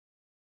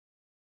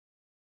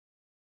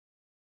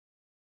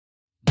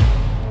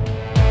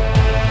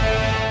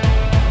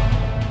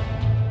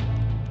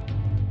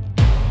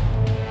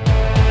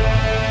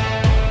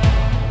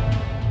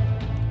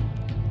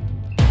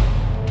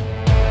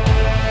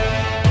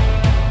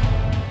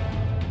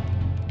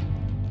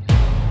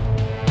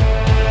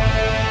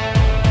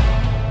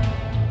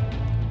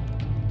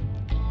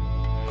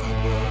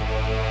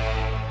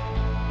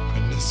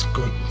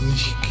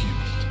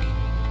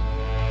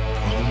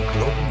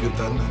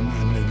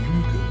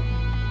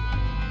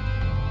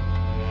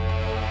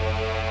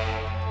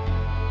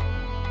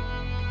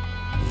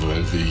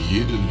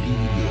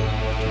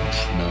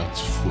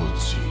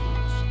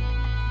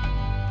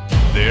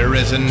There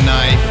is a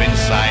knife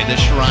inside the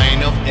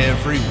shrine of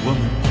every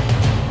woman.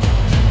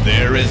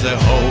 There is a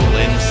hole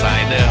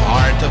inside the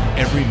heart of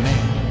every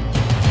man.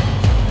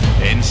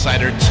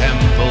 Inside her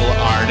temple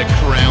are the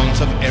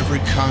crowns of every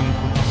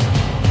conquest.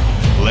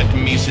 Let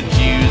me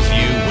seduce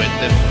you with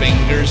the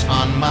fingers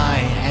on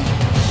my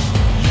hands.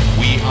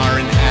 We are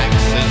an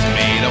axis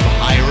made of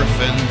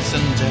hierophants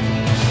and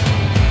devils.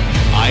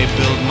 I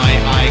build my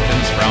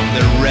icons from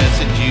the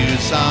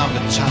residues of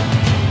a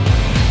time.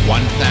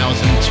 1,000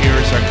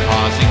 tears are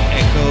causing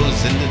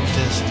echoes in the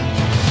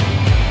distance.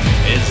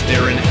 Is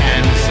there an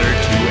answer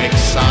to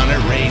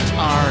exonerate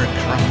our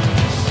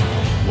crimes?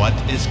 What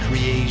is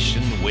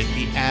creation with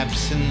the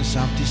absence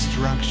of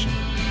destruction?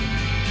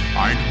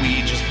 Aren't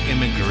we just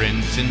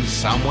immigrants in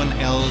someone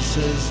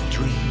else's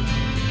dream?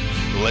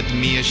 Let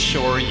me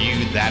assure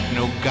you that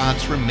no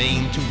gods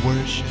remain to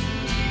worship.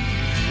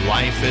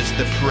 Life is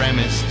the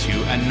premise to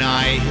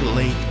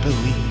annihilate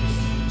belief.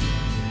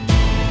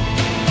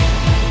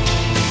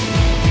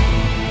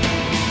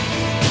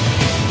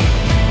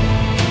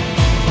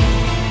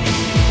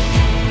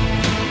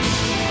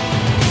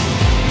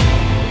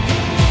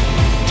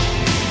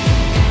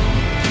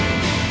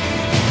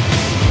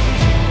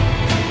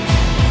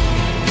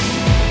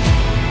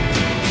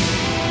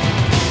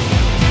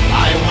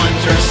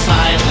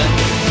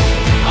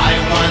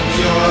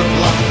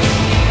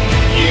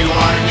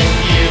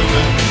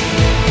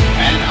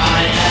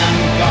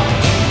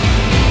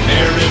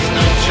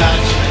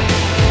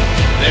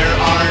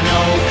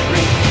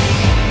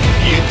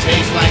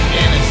 Taste like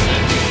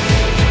innocence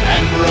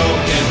and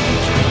broken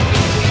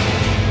dreams.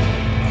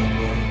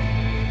 Aber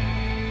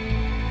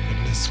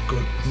wenn es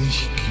Gott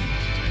nicht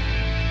gibt,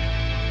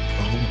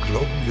 warum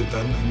glauben wir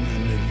dann an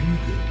eine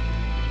Lüge?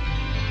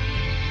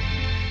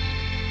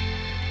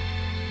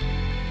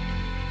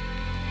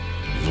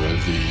 Weil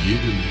wir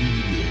jede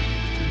Lüge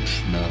dem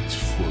Schmerz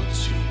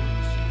vorziehen.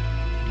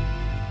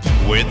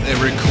 With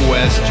every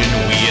question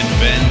we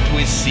invent,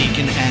 we seek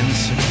an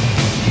answer.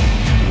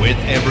 With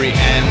every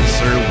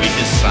answer we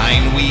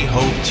design, we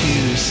hope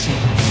to see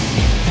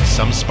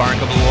some spark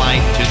of light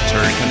to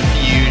turn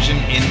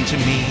confusion into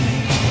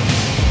meaning.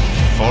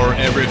 For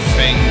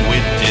everything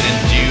we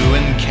didn't do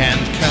and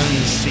can't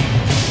conceive,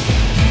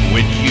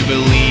 would you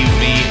believe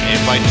me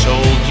if I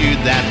told you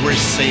that we're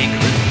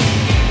sacred?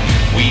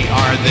 We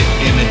are the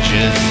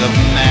images of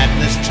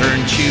madness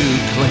turned to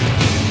clay.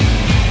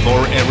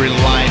 For every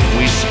life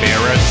we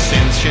spare, our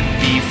sins should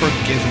be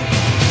forgiven.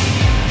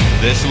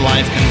 This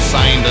life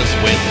consigned us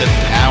with the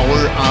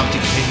power of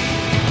decay.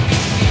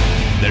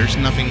 There's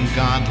nothing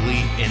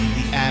godly in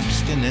the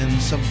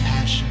abstinence of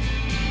passion.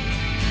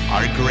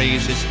 Our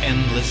grace is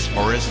endless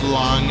for as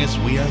long as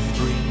we are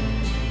free.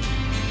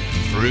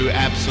 Through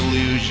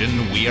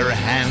absolution we are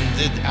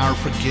handed our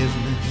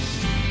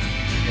forgiveness.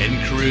 In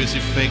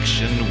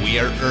crucifixion we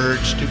are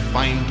urged to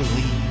find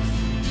belief.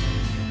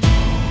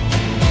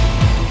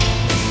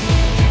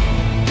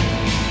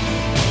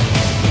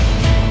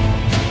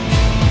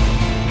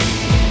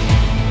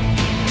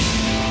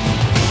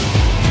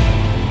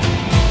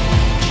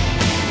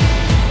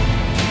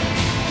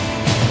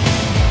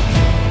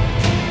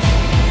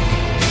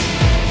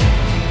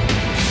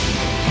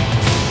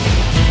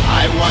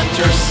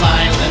 Your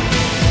silence,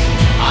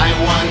 I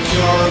want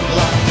your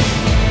blood.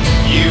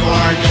 You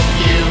are just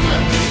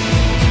human,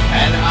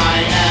 and I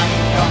am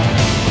God.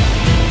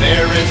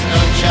 There is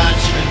no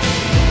judgment,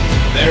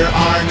 there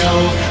are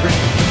no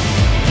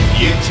creeds.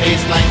 You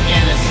taste like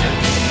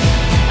innocence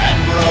and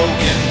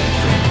broken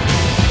dreams.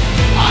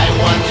 I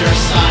want your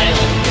silence.